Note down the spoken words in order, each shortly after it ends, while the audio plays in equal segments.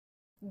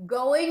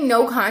Going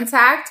no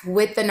contact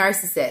with the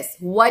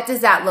narcissist. What does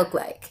that look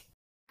like?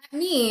 That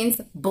means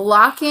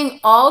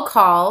blocking all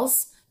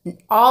calls,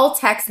 all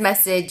text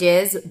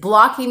messages,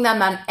 blocking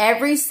them on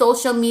every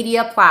social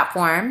media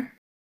platform.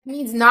 It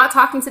means not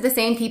talking to the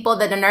same people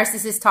that the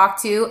narcissist talk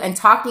to and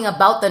talking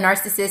about the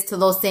narcissist to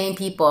those same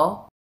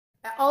people.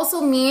 It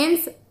also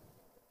means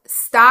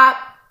stop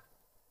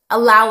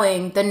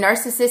allowing the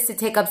narcissist to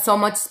take up so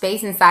much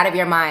space inside of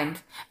your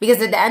mind.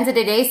 Because at the end of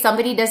the day,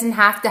 somebody doesn't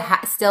have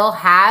to still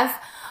have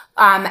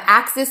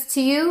access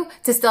to you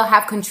to still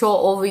have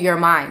control over your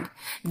mind.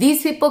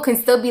 These people can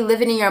still be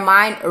living in your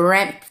mind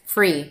rent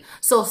free.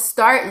 So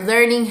start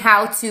learning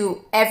how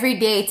to every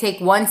day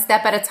take one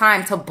step at a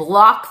time to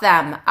block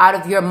them out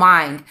of your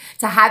mind,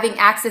 to having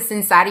access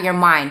inside of your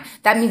mind.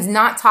 That means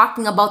not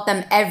talking about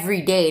them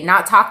every day,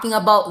 not talking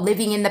about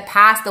living in the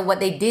past of what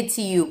they did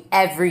to you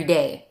every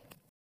day.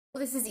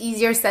 This is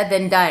easier said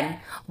than done.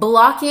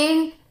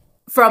 Blocking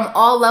from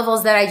all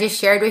levels that I just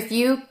shared with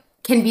you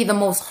can be the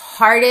most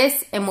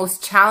hardest and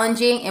most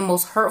challenging and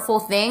most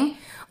hurtful thing,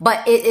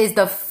 but it is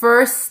the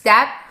first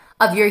step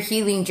of your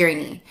healing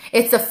journey.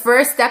 It's the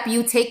first step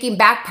you taking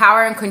back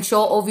power and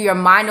control over your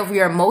mind, over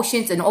your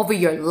emotions, and over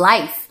your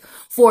life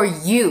for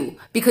you,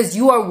 because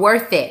you are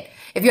worth it.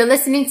 If you're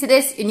listening to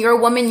this and you're a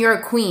woman, you're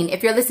a queen.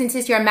 If you're listening to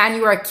this, you're a man,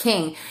 you're a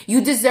king.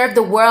 You deserve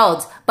the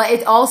world, but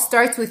it all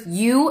starts with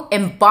you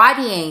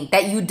embodying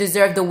that you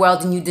deserve the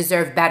world and you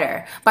deserve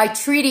better by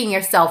treating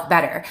yourself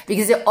better,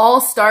 because it all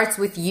starts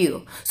with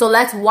you. So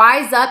let's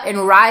wise up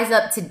and rise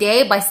up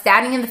today by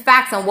standing in the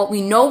facts on what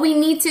we know we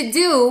need to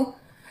do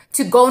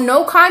to go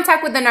no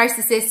contact with the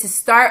narcissist, to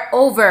start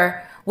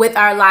over with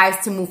our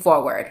lives, to move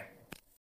forward.